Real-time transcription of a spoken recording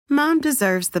Mom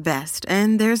deserves the best,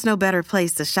 and there's no better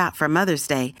place to shop for Mother's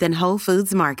Day than Whole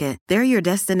Foods Market. They're your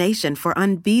destination for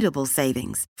unbeatable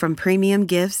savings, from premium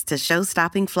gifts to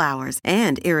show-stopping flowers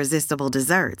and irresistible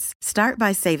desserts. Start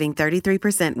by saving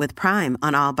 33% with Prime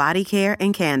on all body care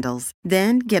and candles.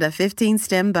 Then get a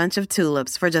 15-stem bunch of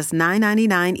tulips for just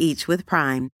 $9.99 each with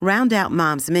Prime. Round out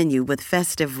Mom's menu with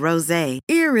festive rosé,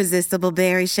 irresistible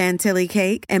berry chantilly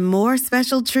cake, and more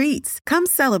special treats. Come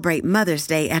celebrate Mother's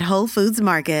Day at Whole Foods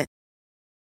Market.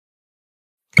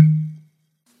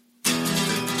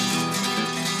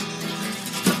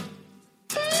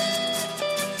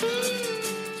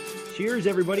 Cheers,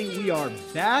 everybody. We are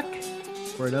back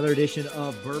for another edition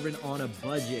of Bourbon on a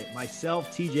Budget.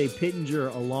 Myself, TJ Pittenger,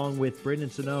 along with Brendan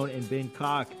Sonnone and Ben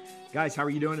Koch. Guys, how are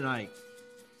you doing tonight?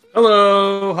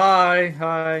 Hello. Hi.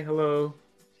 Hello.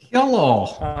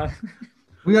 Hello.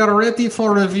 We are ready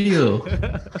for review.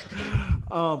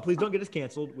 Please don't get us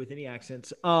canceled with any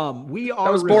accents. We are.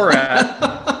 That was Borat.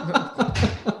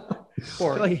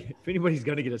 Borat. Like, if anybody's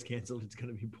going to get us canceled, it's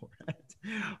going to be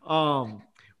Borat.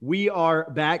 We are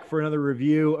back for another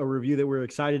review, a review that we're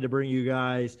excited to bring you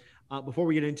guys. Before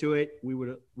we get into it,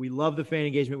 we love the fan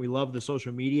engagement. We love the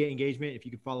social media engagement. If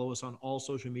you could follow us on all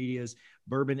social medias,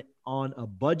 Bourbon on a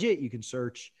Budget, you can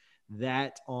search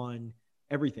that on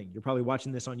everything. You're probably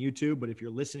watching this on YouTube, but if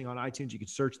you're listening on iTunes, you can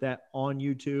search that on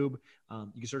YouTube.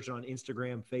 You can search it on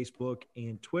Instagram, Facebook,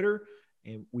 and Twitter.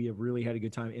 And we have really had a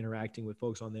good time interacting with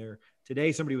folks on there.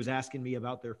 Today, somebody was asking me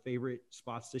about their favorite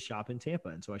spots to shop in Tampa.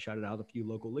 And so I shouted out a few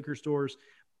local liquor stores.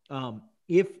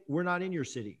 If we're not in your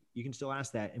city, you can still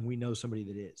ask that. And we know somebody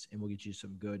that is, and we'll get you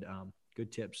some good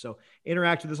tips. So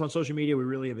interact with us on social media. We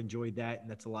really have enjoyed that. And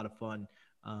that's a lot of fun.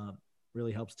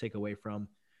 Really helps take away from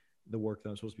the work that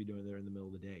I'm supposed to be doing there in the middle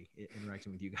of the day,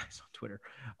 interacting with you guys on Twitter.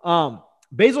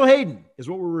 Basil Hayden is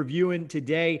what we're reviewing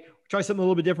today. We'll try something a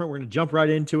little bit different. We're going to jump right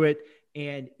into it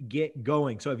and get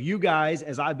going. So if you guys,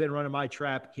 as I've been running my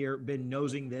trap here, been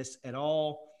nosing this at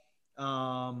all,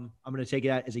 I'm going to take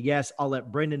that as a yes. I'll let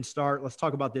Brendan start. Let's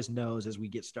talk about this nose as we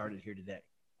get started here today.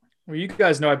 Well, you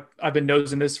guys know I've been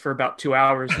nosing this for about 2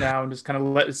 hours now and just kind of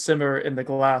let it simmer in the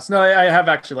glass. No, I have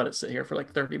actually let it sit here for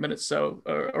like 30 minutes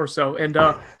or so. And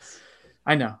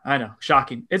I know.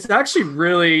 Shocking. It's actually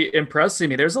really impressing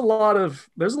me. There's a lot of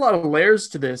layers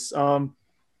to this.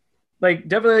 Like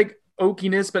definitely like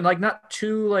oakiness, but like not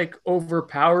too like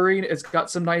overpowering. It's got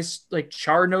some nice like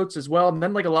char notes as well. And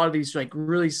then like a lot of these like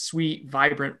really sweet,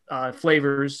 vibrant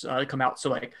flavors come out. So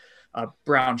like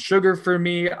brown sugar for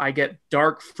me. I get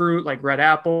dark fruit like red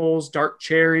apples, dark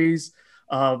cherries,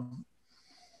 almost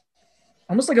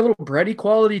like a little bready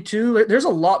quality too. There's a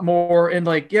lot more in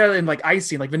like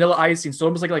icing, like vanilla icing. So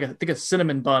almost like I think a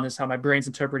cinnamon bun is how my brain's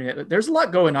interpreting it. There's a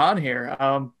lot going on here.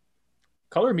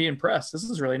 Color me impressed. This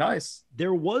is really nice.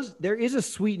 There is a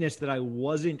sweetness that I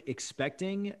wasn't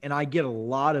expecting, and I get a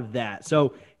lot of that.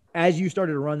 So as you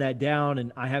started to run that down,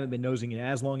 and I haven't been nosing it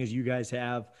as long as you guys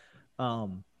have,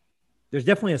 there's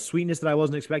definitely a sweetness that I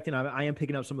wasn't expecting. I am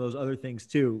picking up some of those other things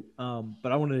too.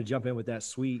 But I wanted to jump in with that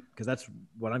sweet because that's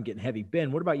what I'm getting heavy.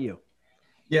 Ben, what about you?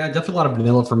 Yeah, definitely a lot of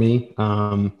vanilla for me.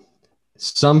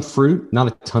 Some fruit, not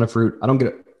a ton of fruit. I don't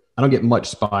get much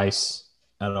spice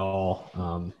at all.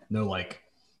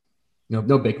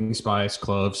 No baking spice,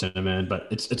 clove, cinnamon, but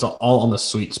it's all on the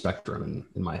sweet spectrum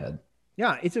in my head.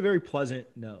 Yeah, it's a very pleasant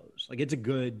nose. Like it's a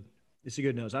good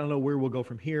nose. I don't know where we'll go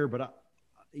from here, but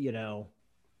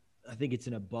I think it's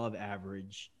an above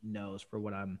average nose for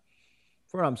what I'm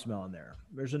smelling there.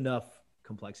 There's enough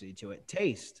complexity to it.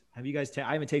 Taste. Have you guys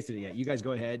I haven't tasted it yet. You guys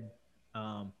go ahead.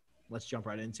 Let's jump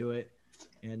right into it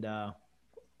and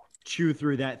chew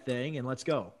through that thing and let's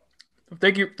go.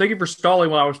 Thank you for stalling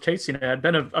while I was tasting it. It had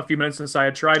been a few minutes since I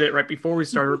had tried it right before we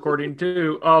started recording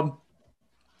too.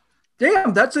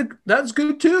 Damn, that's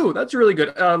good too. That's really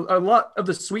good. A lot of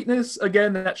the sweetness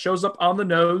again that shows up on the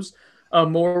nose,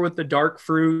 more with the dark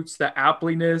fruits, the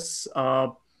appliness,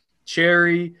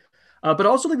 cherry, but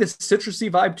also like this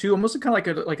citrusy vibe too. Almost kind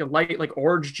of like a light like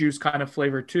orange juice kind of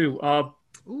flavor too.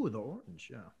 Ooh, the orange,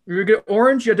 yeah. You get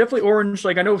orange, yeah, definitely orange.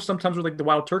 Like I know sometimes with like the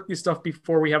wild turkey stuff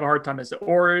before we have a hard time. Is it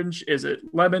orange? Is it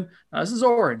lemon? This is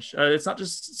orange. It's not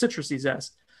just citrusy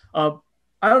zest. I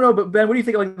don't know, but Ben, what do you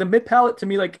think? Like the mid palate to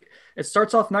me, like it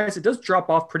starts off nice. It does drop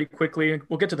off pretty quickly.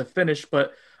 We'll get to the finish,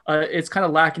 but it's kind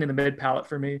of lacking in the mid palate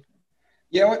for me.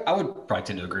 Yeah, I would probably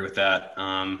tend to agree with that.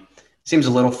 Seems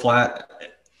a little flat.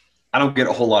 I don't get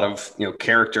a whole lot of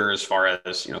character as far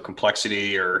as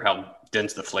complexity or how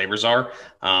dense the flavors are.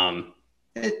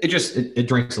 It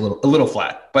drinks a little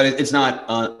flat, but it's not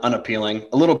unappealing.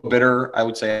 A little bitter, I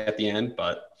would say, at the end,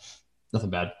 but nothing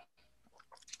bad.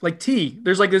 like tea.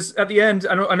 There's like this at the end.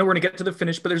 I know we're gonna get to the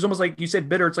finish, but there's almost like you said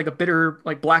bitter. It's like a bitter,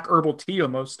 like black herbal tea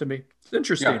almost to me. It's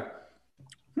interesting.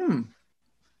 Yeah.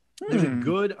 There's a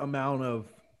good amount of.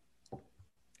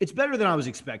 It's better than I was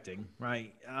expecting,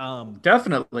 right?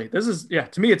 Definitely. This is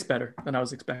to me it's better than I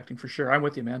was expecting for sure. I'm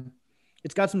with you, man.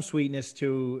 It's got some sweetness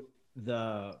to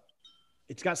the.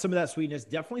 It's got some of that sweetness.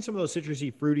 Definitely some of those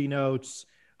citrusy, fruity notes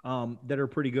that are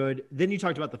pretty good. Then you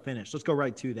talked about the finish. Let's go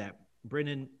right to that.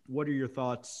 Brendan, what are your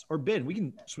thoughts? Or Ben, we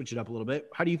can switch it up a little bit.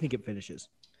 How do you think it finishes?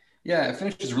 Yeah, it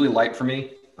finishes really light for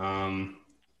me. I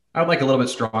would like a little bit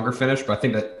stronger finish, but I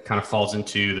think that kind of falls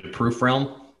into the proof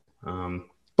realm.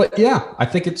 But yeah, I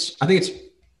think it's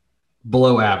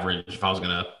below average if I was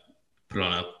gonna put it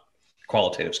on a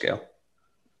qualitative scale.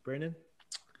 Brandon?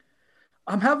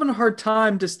 I'm having a hard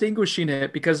time distinguishing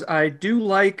it because I do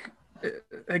like,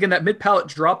 again, that mid palate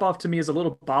drop off to me is a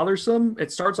little bothersome.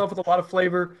 It starts off with a lot of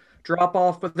flavor drop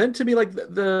off, but then to me, like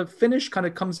the finish kind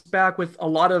of comes back with a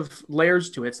lot of layers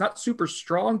to it. It's not super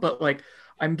strong, but like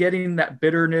I'm getting that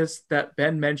bitterness that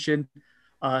Ben mentioned.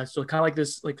 So kind of like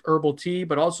this like herbal tea,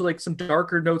 but also like some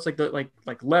darker notes like the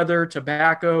like leather,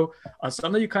 tobacco,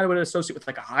 something that you kind of would associate with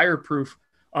like a higher proof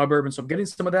bourbon. So I'm getting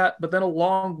some of that, but then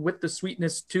along with the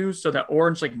sweetness too. So that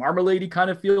orange like marmalade kind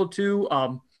of feel too.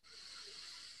 And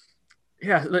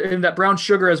that brown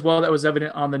sugar as well that was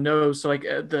evident on the nose. So like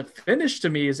the finish to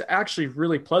me is actually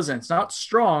really pleasant. It's not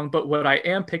strong, but what I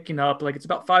am picking up, like it's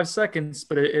about 5 seconds,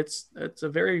 but it's a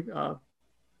very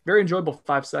very enjoyable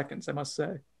 5 seconds, I must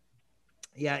say.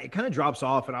 Yeah, it kind of drops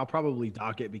off, and I'll probably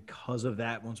dock it because of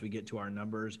that. Once we get to our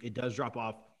numbers, it does drop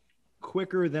off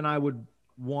quicker than I would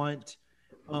want.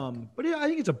 But yeah, I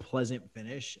think it's a pleasant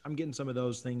finish. I'm getting some of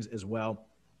those things as well.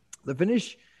 The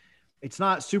finish, it's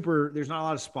not super. There's not a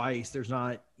lot of spice. There's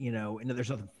not, and there's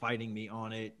nothing fighting me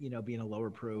on it. Being a lower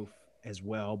proof as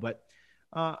well. But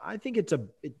I think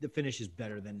the finish is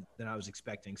better than I was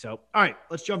expecting. So, all right,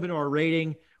 let's jump into our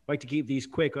rating. I like to keep these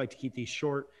quick. I like to keep these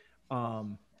short.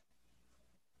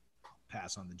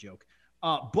 Pass on the joke.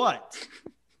 But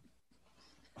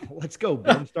let's go,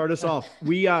 Ben. Start us off.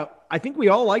 I think we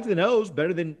all like the nose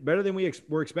better than we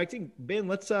were expecting. Ben,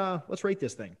 let's rate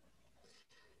this thing.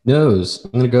 Nose,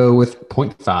 I'm gonna go with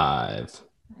 0.5.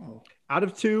 Out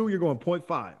of 2, you're going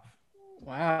 0.5.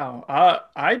 Wow.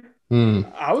 I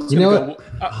was gonna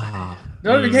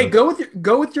go. Hey,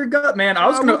 go with your gut, man.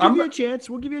 We'll give you a chance.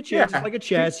 We'll give you a chance. Yeah. It's like a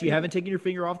chess. You haven't taken your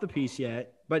finger off the piece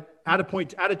yet. But out of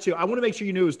 2, I want to make sure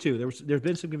you knew it was 2. There's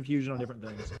been some confusion on different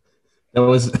things.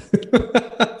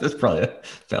 That's probably a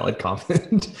valid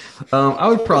comment.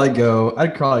 I'd probably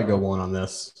go 1 on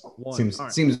this. 1.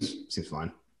 Seems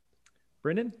fine.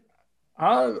 Brendan?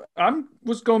 I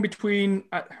was going between.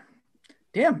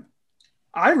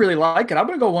 I really like it. I'm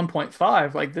going to go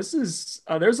 1.5. Like this is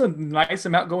there's a nice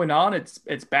amount going on.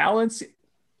 It's balanced,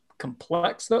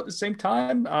 complex though at the same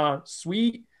time.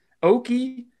 Sweet,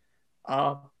 oaky.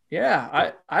 I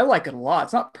like it a lot.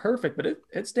 It's not perfect, but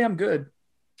it's damn good.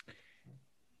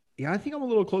 Yeah, I think I'm a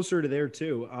little closer to there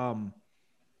too.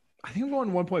 I think I'm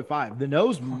going 1.5. The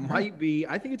nose might be.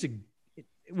 I think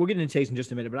we'll get into taste in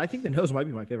just a minute, but I think the nose might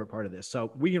be my favorite part of this.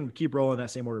 So we can keep rolling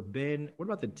that same order. Ben, what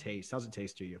about the taste? How's it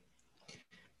taste to you?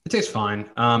 It tastes fine.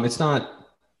 It's not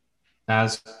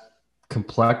as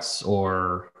complex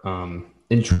or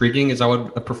intriguing as I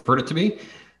would have preferred it to be.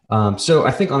 So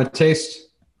I think on a taste,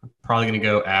 I'm probably going to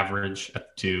go average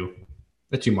at the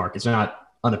 2 mark. It's not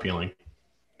unappealing.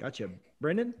 Gotcha.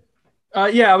 Brendan?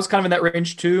 I was kind of in that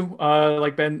range too.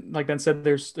 Like Ben said,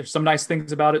 there's some nice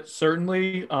things about it.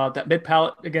 Certainly, that mid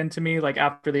palate again to me, like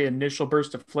after the initial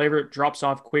burst of flavor, it drops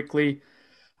off quickly.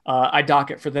 I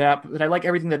dock it for that, but I like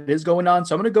everything that is going on.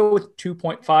 So I'm going to go with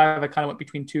 2.5. I kind of went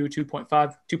between 2.5.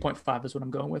 2.5 is what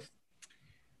I'm going with.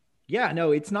 Yeah,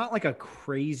 no, it's not like a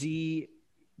crazy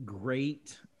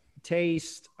great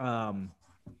taste.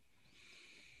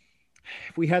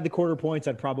 If we had the quarter points,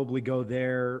 I'd probably go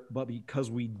there, but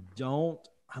because we don't,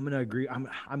 I'm going to agree.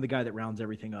 I'm the guy that rounds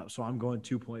everything up. So I'm going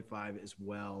 2.5 as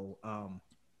well.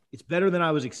 It's better than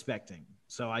I was expecting.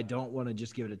 So I don't want to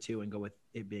just give it a 2 and go with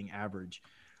it being average.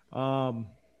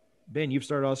 Ben, you've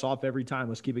started us off every time.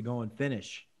 Let's keep it going.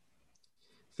 Finish.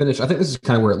 I think this is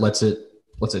kind of where it lets it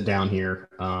down here.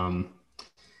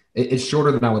 It's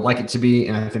shorter than I would like it to be,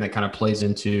 and I think that kind of plays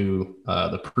into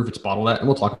the proof it's bottled at, and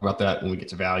we'll talk about that when we get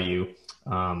to value.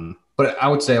 But I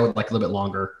would say I would like a little bit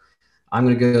longer. I'm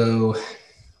going to go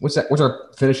 – what's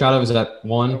our finish out of? Is that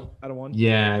 1? Out of 1?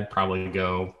 Yeah, I'd probably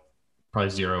go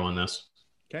 0 on this.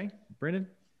 Okay. Brendan?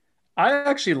 I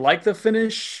actually like the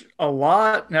finish a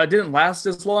lot. Now, it didn't last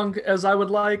as long as I would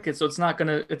like, so it's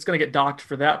gonna get docked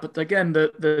for that. But again,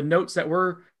 the notes that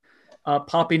we're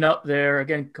popping up there.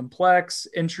 Again, complex,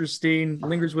 interesting,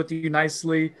 lingers with you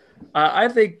nicely. I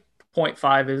think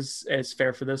 0.5 is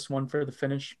fair for this one for the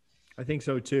finish. I think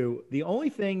so too. The only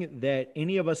thing that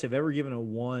any of us have ever given a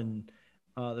 1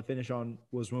 the finish on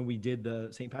was when we did the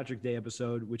St. Patrick's Day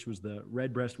episode, which was the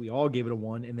Redbreast. We all gave it a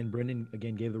 1, and then Brendan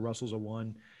again gave the Russells a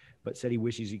 1, but said he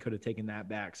wishes he could have taken that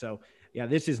back. So yeah,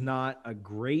 this is not a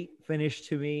great finish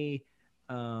to me.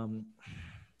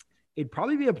 It'd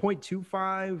probably be a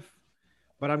 0.25,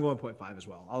 but I'm going 0.5 as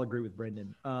well. I'll agree with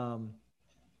Brendan.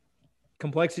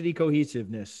 Complexity,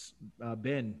 cohesiveness.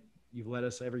 Ben, you've led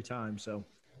us every time, so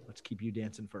let's keep you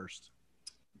dancing first.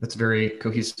 That's a very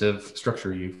cohesive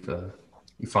structure you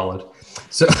followed.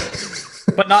 So,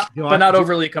 but not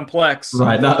overly complex.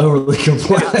 Right, not overly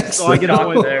complex. Yeah, so I get a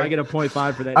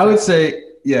 0.5 for that. I would say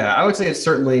it's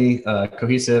certainly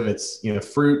cohesive. It's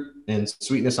fruit and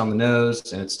sweetness on the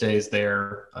nose, and it stays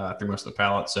there through most of the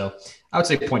palate. So I would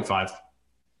say 0.5.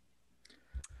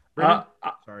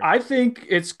 I think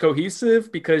it's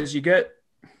cohesive because you get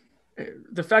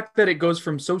the fact that it goes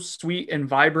from so sweet and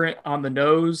vibrant on the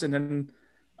nose, and then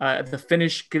the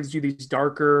finish gives you these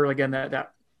darker, again,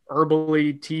 that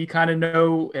herbally tea kind of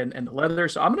note and the leather.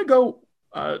 So I'm going to go,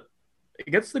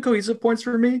 it gets the cohesive points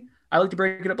for me. I like to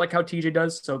break it up like how TJ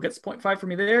does. So it gets 0.5 for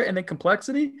me there. And then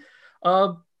complexity.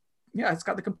 It's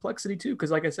got the complexity too.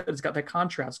 Cause like I said, it's got that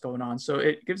contrast going on. So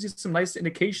it gives you some nice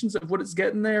indications of what it's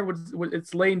getting there, what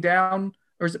it's laying down,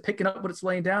 or is it picking up what it's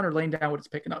laying down or laying down what it's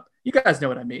picking up? You guys know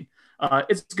what I mean.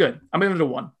 It's good. I'm giving it a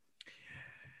 1.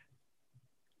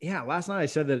 Yeah. Last night I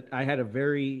said that I had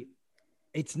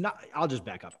it's not, I'll just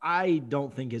back up. I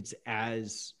don't think it's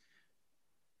as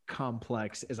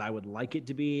complex as I would like it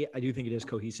to be. I do think it is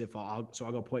cohesive. So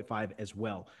I'll go 0.5 as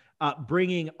well.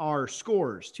 Bringing our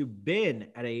scores to Ben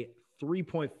at a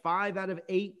 3.5 out of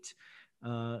 8.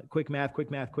 Quick math.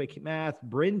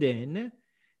 Brendan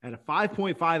at a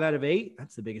 5.5 out of 8.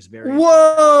 That's the biggest variance.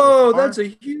 Whoa, that's a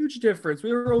huge difference.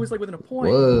 We were always like within a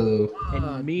point. Whoa.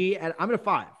 And me, I'm at a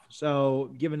 5.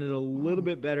 So giving it a little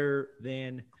bit better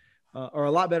than, or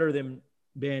a lot better than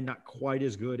Ben, not quite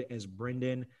as good as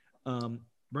Brendan.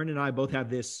 Brendan and I both have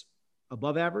this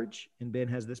above average, and Ben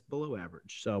has this below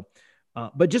average. So,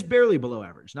 but just barely below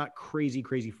average, not crazy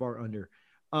far under.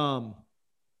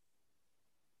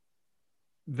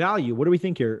 Value. What do we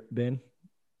think here, Ben?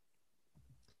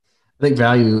 I think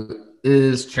value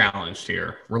is challenged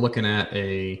here. We're looking at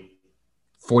a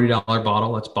 $40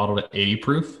 bottle that's bottled at 80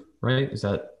 proof, right? Is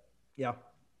that where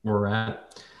we're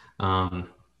at?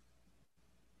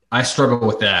 I struggle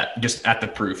with that just at the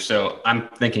proof. So I'm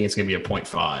thinking it's going to be a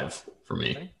 0.5 for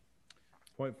me. Okay.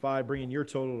 0.5, bringing your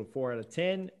total to 4 out of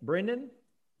 10. Brendan?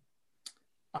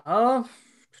 I'm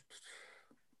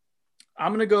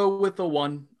going to go with the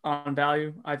 1 on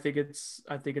value. I think it's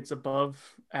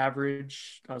above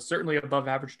average, certainly above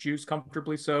average juice,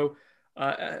 comfortably so,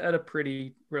 at a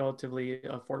pretty relatively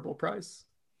affordable price.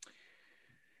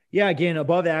 Yeah, again,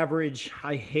 above average.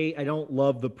 I don't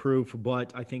love the proof,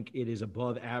 but I think it is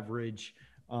above average.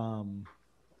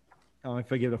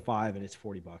 If I give it a 5 and it's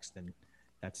 $40, then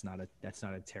that's not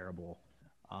a terrible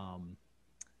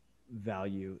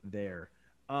value there.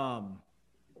 I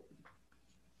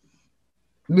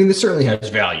mean, this certainly has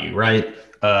value, right?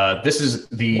 This is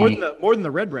more than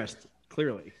the Redbreast,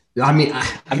 clearly. I mean,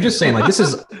 I'm just saying, like, this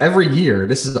is every year.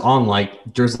 This is on like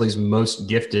Drizly's most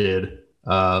gifted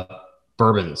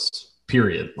bourbons,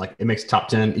 period. Like, it makes top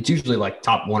 10. It's usually like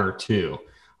top 1 or 2.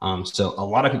 So a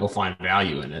lot of people find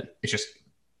value in it. It's just,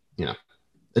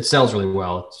 it sells really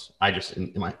well.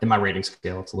 In my rating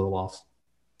scale, it's a little off.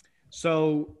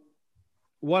 So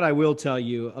what I will tell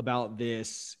you about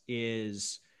this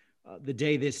is the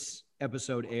day this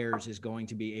episode airs is going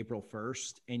to be April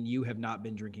 1st, and you have not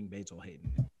been drinking Basil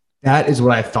Hayden. That is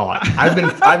what I thought. I've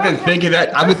been thinking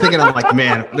that. I've been thinking, I'm like,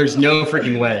 man, there's no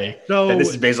freaking way that this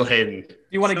is Basil Hayden. Do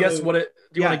you want to guess what it?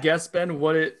 Do you want to guess, Ben?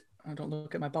 What it? I don't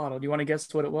look at my bottle. Do you want to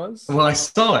guess what it was? Well, I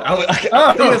saw it.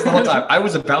 I think this the whole time. I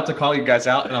was about to call you guys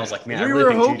out, and I was like, man, I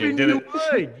really think TJ did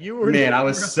it. You were. Man, I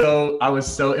was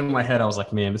so in my head. I was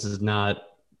like, man, this is not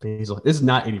Basil. This is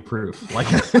not 80 proof. Like,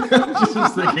 just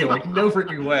was thinking, like, no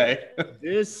freaking way.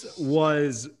 This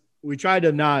was. We tried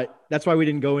to not. That's why we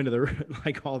didn't go into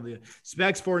the all the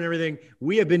specs for it and everything.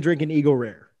 We have been drinking Eagle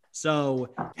Rare. So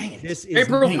this is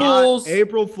April Fools.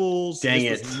 April Fools. Dang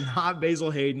this it! Was not Basil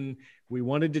Hayden. We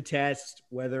wanted to test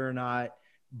whether or not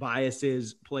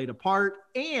biases played a part,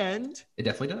 and it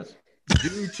definitely does.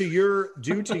 Due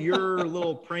to your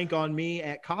little prank on me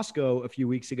at Costco a few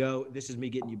weeks ago, this is me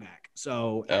getting you back.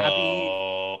 So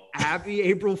happy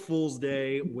April Fool's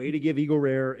Day. Way to give Eagle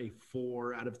Rare a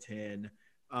 4 out of 10.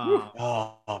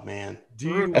 Oh man,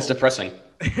 Dude, that's depressing.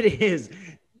 It is.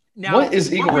 Now, What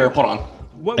is Eagle Rare? Hold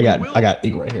on. I got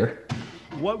Eagle right here.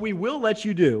 What we will let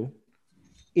you do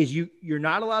is you're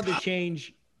not allowed to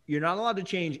change. You're not allowed to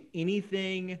change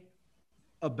anything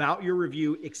about your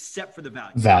review except for the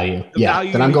value. Value. The yeah.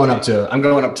 value Then I'm going up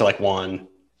to like 1.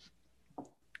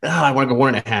 I want to go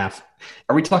 1.5.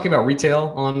 Are we talking about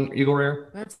retail on Eagle Rare?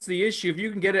 That's the issue. If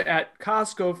you can get it at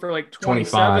Costco for like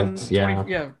 25, yeah.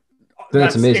 20, yeah.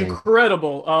 That's amazing.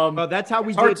 Incredible. Well, that's how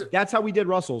we did. That's how we did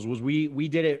Russell's. Was we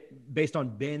did it based on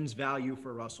Ben's value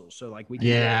for Russell's. So like we.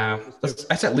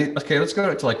 That's at least okay. Let's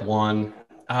go to like 1.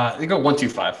 You go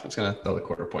 1.25. It's gonna throw the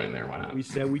quarter point in there. Why not? We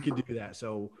said we could do that.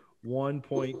 So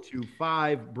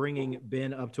 1.25, bringing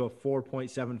Ben up to a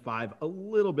 4.75, a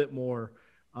little bit more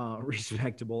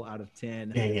respectable out of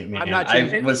 10. Dang it, man!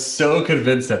 I was so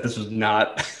convinced that this was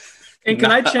not. And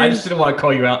can I change? I just didn't want to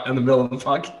call you out in the middle of the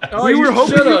podcast. Oh, we were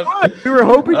hoping you would. We were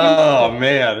hoping. Oh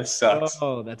man, this sucks.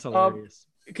 Oh, that's hilarious.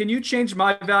 Can you change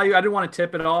my value? I didn't want to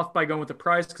tip it off by going with the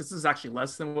price because this is actually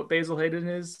less than what Basil Hayden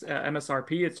is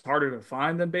MSRP. It's harder to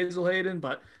find than Basil Hayden,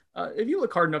 but if you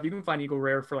look hard enough, you can find Eagle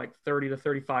Rare for like $30 to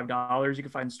 $35. You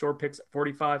can find store picks at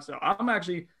 $45. So I'm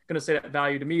actually going to say that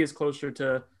value to me is closer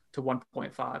to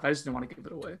 1.5. I just didn't want to give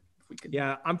it away.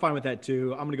 Yeah, I'm fine with that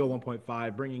too. I'm going to go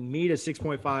 1.5, bringing me to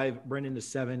 6.5, Brendan to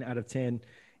 7 out of 10,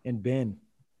 and Ben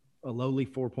a lowly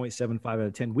 4.75 out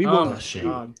of 10. We will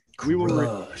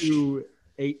review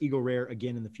Eagle Rare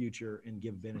again in the future and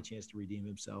give Ben a chance to redeem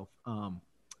himself.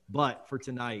 But for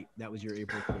tonight, that was your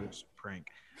April Fool's prank.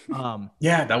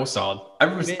 Yeah, that was solid. I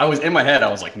was in my head.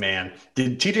 I was like, man,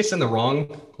 did TJ send the wrong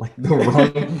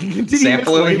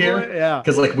sample over here? Yeah,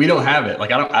 because like we don't have it.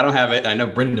 Like I don't have it. I know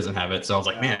Brendan doesn't have it. So I was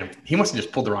like, man, he must have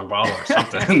just pulled the wrong bottle or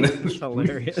something. That's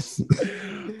hilarious.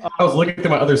 I was looking through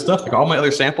my other stuff, like all my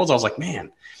other samples. I was like,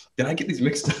 man, did I get these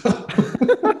mixed up?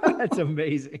 That's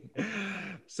amazing.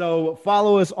 So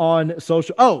follow us on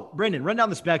social. Oh, Brendan, run down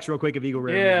the specs real quick of Eagle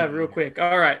Rare. Yeah, real quick.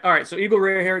 All right. So Eagle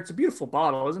Rare here. It's a beautiful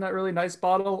bottle. Isn't that really nice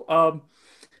bottle?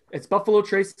 It's Buffalo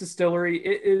Trace Distillery.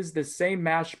 It is the same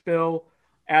mash bill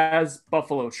as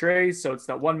Buffalo Trace. So it's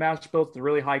that one mash bill. It's the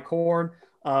really high corn.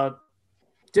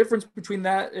 Difference between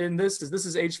that and this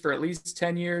is aged for at least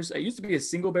 10 years. It used to be a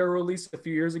single barrel release a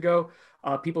few years ago.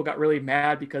 People got really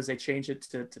mad because they changed it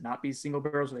to not be single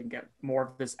barrels so they can get more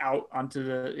of this out onto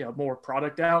the more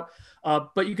product out.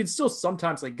 But you can still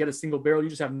sometimes like get a single barrel. You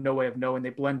just have no way of knowing. They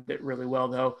blend it really well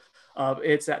though.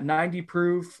 It's at 90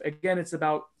 proof. Again, it's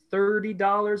about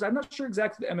 $30. I'm not sure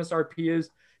exactly what the MSRP is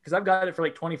because I've got it for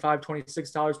like $25,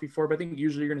 $26 before, but I think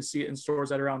usually you're going to see it in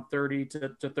stores at around 30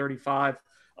 to 35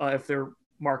 if they're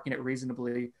marking it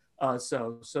reasonably.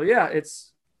 So yeah,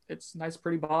 it's nice,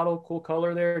 pretty bottle, cool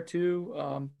color there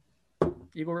too.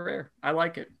 Eagle Rare, I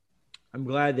like it. I'm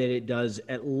glad that it does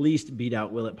at least beat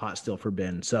out Willet Pot Still for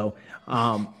Ben. So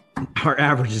our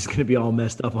average is going to be all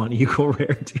messed up on Eagle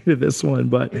Rare due to this one,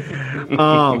 but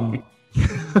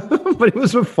but it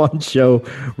was a fun show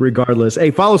regardless.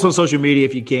 Hey, follow us on social media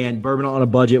if you can. Bourbon on a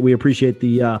Budget. We appreciate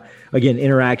the again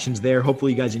interactions there.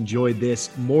 Hopefully you guys enjoyed this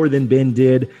more than Ben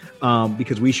did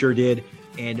because we sure did.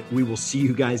 And we will see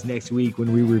you guys next week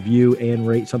when we review and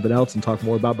rate something else and talk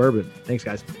more about bourbon. Thanks,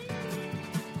 guys.